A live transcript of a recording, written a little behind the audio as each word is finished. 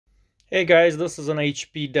Hey guys, this is an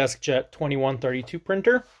HP Deskjet 2132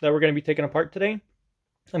 printer that we're going to be taking apart today.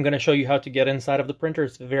 I'm going to show you how to get inside of the printer.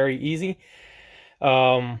 It's very easy.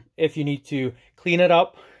 If you need to clean it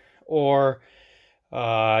up or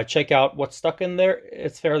check out what's stuck in there,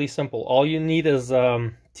 it's fairly simple. All you need is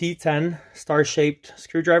T10 star-shaped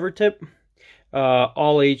screwdriver tip.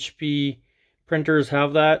 All HP printers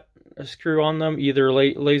have that screw on them. Either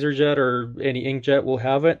LaserJet or any inkjet will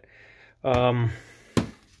have it.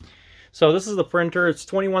 So this is the printer. It's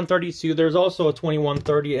 2132. There's also a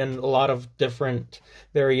 2130 and a lot of different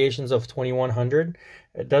variations of 2100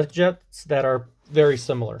 Deskjets that are very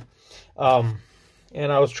similar. And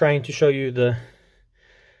I was trying to show you the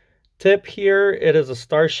tip here. It is a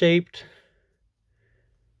star-shaped.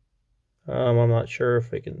 I'm not sure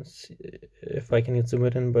if I can see, if I can zoom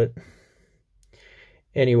it in, but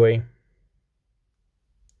anyway,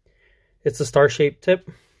 it's a star-shaped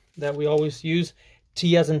tip that we always use.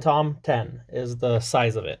 T as in Tom, 10 is the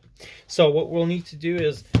size of it. So what we'll need to do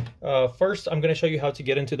is, first I'm going to show you how to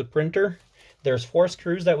get into the printer. There's 4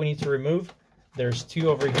 screws that we need to remove. There's 2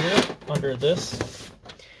 over here under this.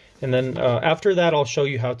 And then after that, I'll show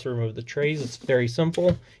you how to remove the trays. It's very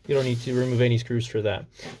simple. You don't need to remove any screws for that.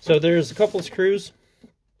 So there's a couple screws.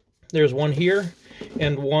 There's one here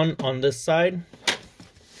and one on this side.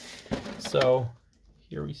 So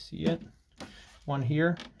here we see it. One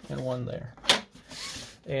here and one there.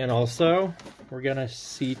 And also, we're going to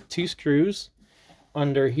see 2 screws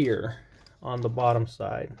under here on the bottom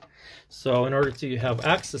side. So in order to have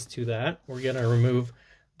access to that, we're going to remove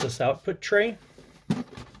this output tray.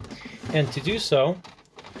 And to do so,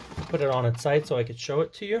 put it on its side so I could show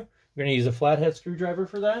it to you. We're going to use a flathead screwdriver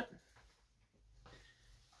for that.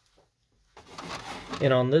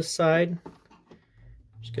 And on this side,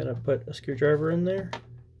 just going to put a screwdriver in there.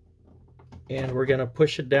 And we're going to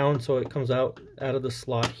push it down so it comes out of the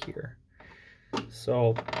slot here.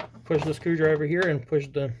 So push the screwdriver here and push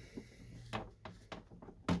the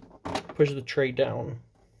tray down.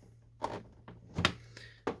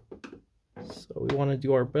 So we want to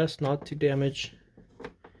do our best not to damage.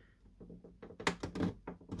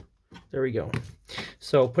 There we go.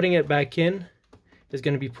 So putting it back in is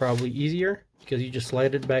going to be probably easier because you just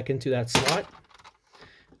slide it back into that slot.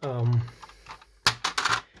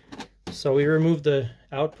 So we removed the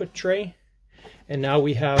output tray, and now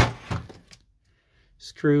we have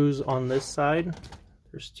screws on this side.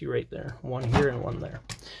 There's 2 right there, one here and one there.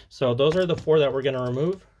 So those are the 4 that we're going to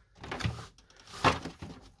remove.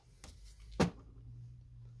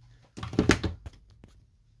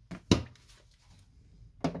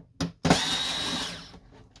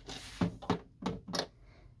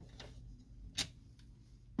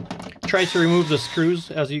 Try to remove the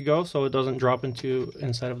screws as you go so it doesn't drop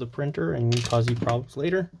inside of the printer and cause you problems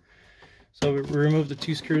later. So we remove the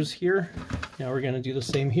 2 screws here. Now we're going to do the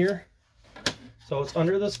same here. So it's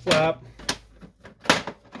under this flap.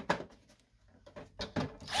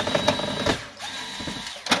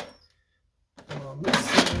 On this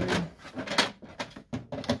side.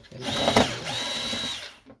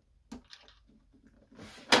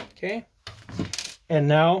 Okay. And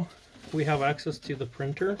now we have access to the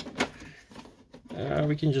printer.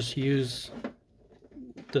 We can just use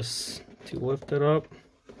this to lift it up,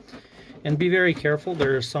 and be very careful.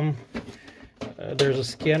 There's a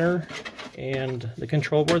scanner and the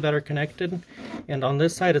control board that are connected, and on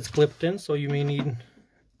this side it's clipped in, so you may need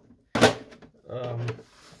a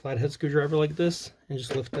flathead screwdriver like this and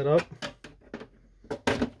just lift it up.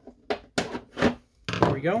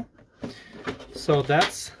 There we go. So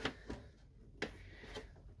that's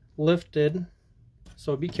lifted.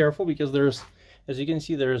 So be careful because there's, as you can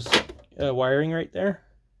see, there's wiring right there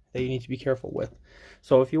that you need to be careful with.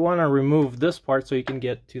 So if you want to remove this part so you can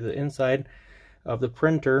get to the inside of the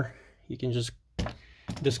printer, you can just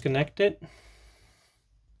disconnect it.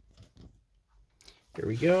 Here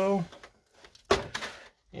we go.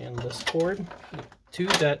 And this cord, 2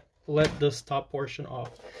 that let this top portion off.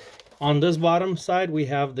 On this bottom side, we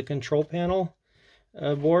have the control panel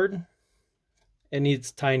board. It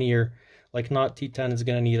needs tinier. Like not T10 is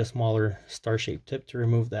going to need a smaller star-shaped tip to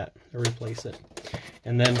remove that or replace it.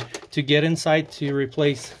 And then to get inside to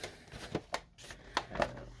replace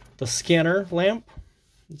the scanner lamp,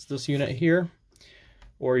 it's this unit here.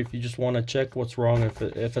 Or if you just want to check what's wrong,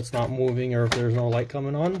 if it's not moving or if there's no light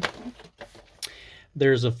coming on.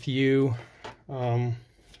 There's a few, on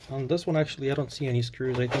this one actually I don't see any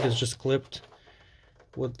screws. I think it's just clipped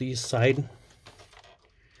with these side.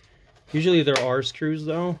 Usually there are screws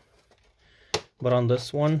though. But on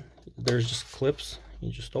this one, there's just clips.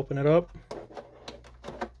 You just open it up.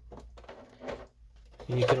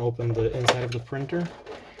 And you can open the inside of the printer.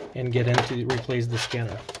 and get in to replace the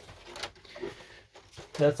scanner.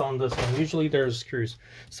 That's on this one. Usually there's screws.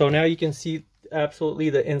 So now you can see absolutely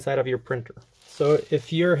the inside of your printer. So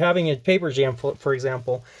if you're having a paper jam, for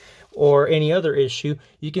example, or any other issue,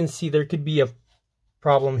 you can see there could be a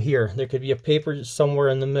problem here. There could be a paper somewhere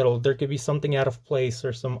in the middle. There could be something out of place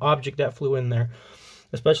or some object that flew in there.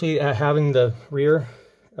 Especially having the rear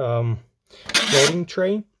loading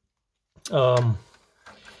tray. It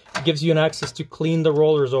gives you an access to clean the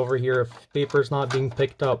rollers over here if paper is not being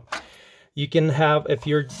picked up. You can have, if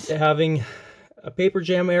you're having a paper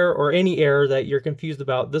jam error or any error that you're confused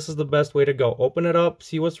about, this is the best way to go. Open it up,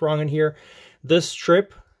 see what's wrong in here. This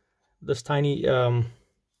strip, this tiny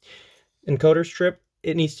encoder strip,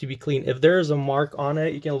 it needs to be clean. If there is a mark on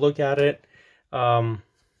it, you can look at it. And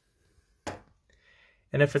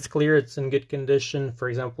if it's clear, it's in good condition. For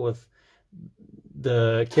example, if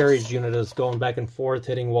the carriage unit is going back and forth,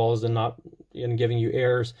 hitting walls and not giving you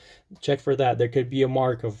errors, check for that. There could be a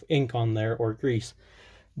mark of ink on there or grease.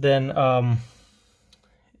 Then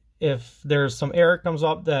if there's some error comes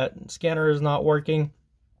up that scanner is not working,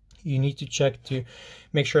 you need to check to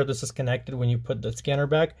make sure this is connected when you put the scanner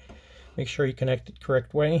back. Make sure you connect it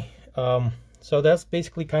correct way. So that's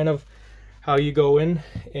basically kind of how you go in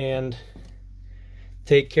and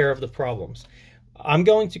take care of the problems. I'm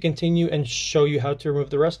going to continue and show you how to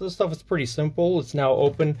remove the rest of the stuff. It's pretty simple. It's now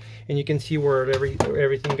open and you can see where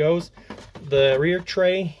everything goes. The rear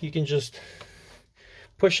tray, you can just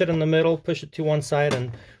push it in the middle, push it to one side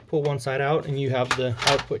and pull one side out, and you have the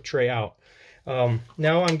output tray out.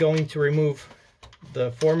 Now I'm going to remove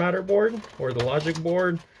the formatter board or the logic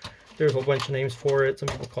board. There's a whole bunch of names for it. Some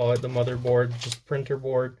people call it the motherboard, just printer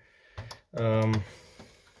board.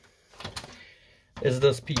 Is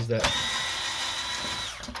this piece that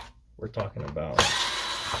we're talking about.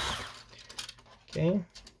 Okay.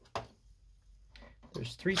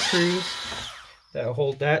 There's 3 screws that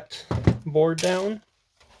hold that board down.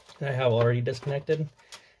 I have already disconnected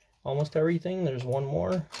almost everything. There's one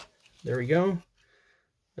more. There we go.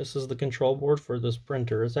 This is the control board for this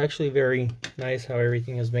printer. It's actually very nice how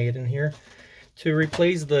everything is made in here. To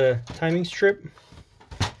replace the timing strip,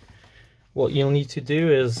 what you'll need to do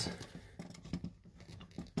is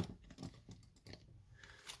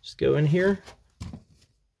just go in here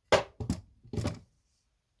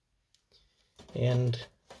and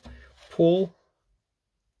pull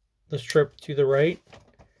the strip to the right,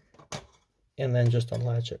 and then just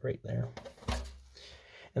unlatch it right there.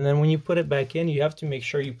 And then when you put it back in, you have to make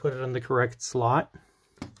sure you put it in the correct slot.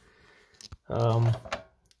 You'll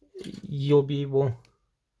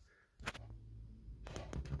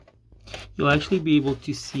actually be able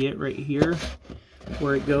to see it right here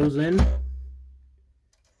where it goes in.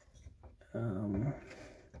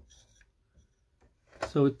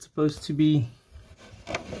 So it's supposed to be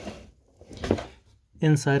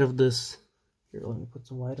inside of this. Here, let me put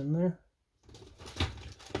some light in there.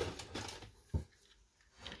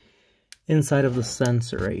 Inside of the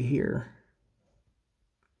sensor right here.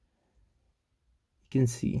 You can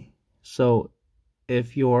see. So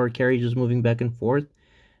if your carriage is moving back and forth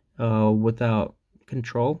without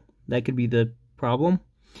control, that could be the problem.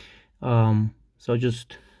 So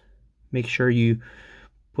just make sure you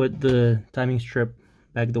put the timing strip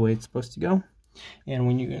back the way it's supposed to go. And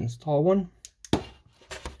when you install one,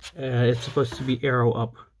 it's supposed to be arrow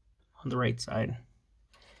up on the right side.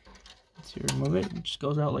 So you remove it, it just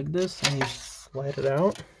goes out like this, and you slide it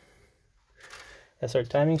out. That's our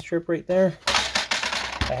timing strip right there.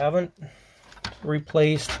 I haven't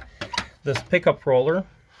replaced this pickup roller,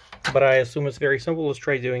 but I assume it's very simple. Let's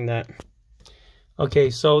try doing that. Okay,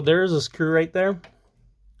 so there's a screw right there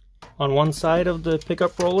on one side of the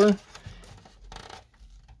pickup roller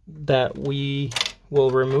that we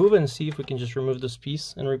will remove, and see if we can just remove this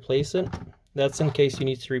piece and replace it. That's in case you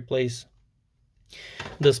need to replace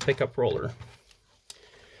this pickup roller.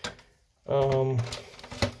 Go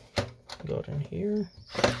in here.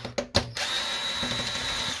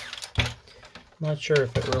 Not sure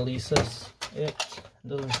if it releases it.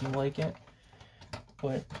 Doesn't seem like it,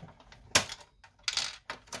 but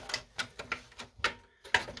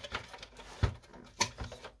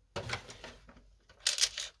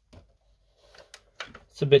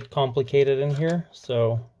it's a bit complicated in here,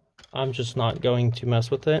 so I'm just not going to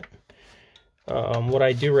mess with it. What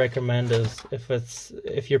I do recommend is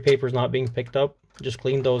if your paper is not being picked up, just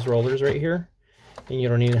clean those rollers right here, and you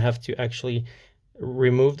don't even have to actually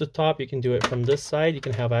remove the top. You can do it from this side. You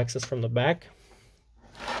can have access from the back.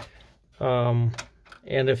 And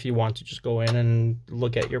if you want to just go in and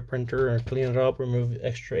look at your printer or clean it up, remove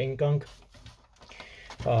extra ink gunk,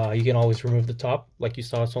 You can always remove the top. Like you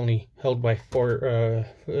saw, it's only held by four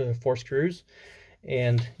screws.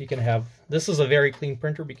 And you can have, this is a very clean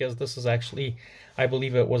printer because this is actually, I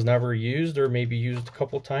believe it was never used, or maybe used a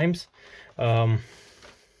couple times. But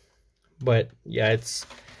yeah, it's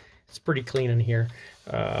pretty clean in here.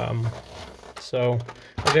 So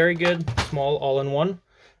a very good small all-in-one.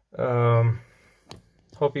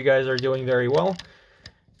 Hope you guys are doing very well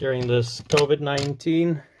during this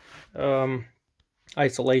COVID-19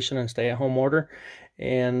 isolation and stay-at-home order.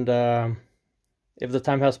 And if the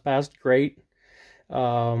time has passed, great.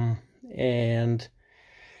 And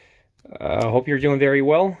I hope you're doing very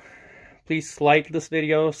well. Please like this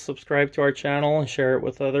video, subscribe to our channel, and share it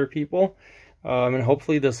with other people. And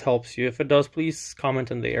hopefully this helps you. If it does, please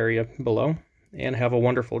comment in the area below. And have a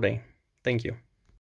wonderful day. Thank you.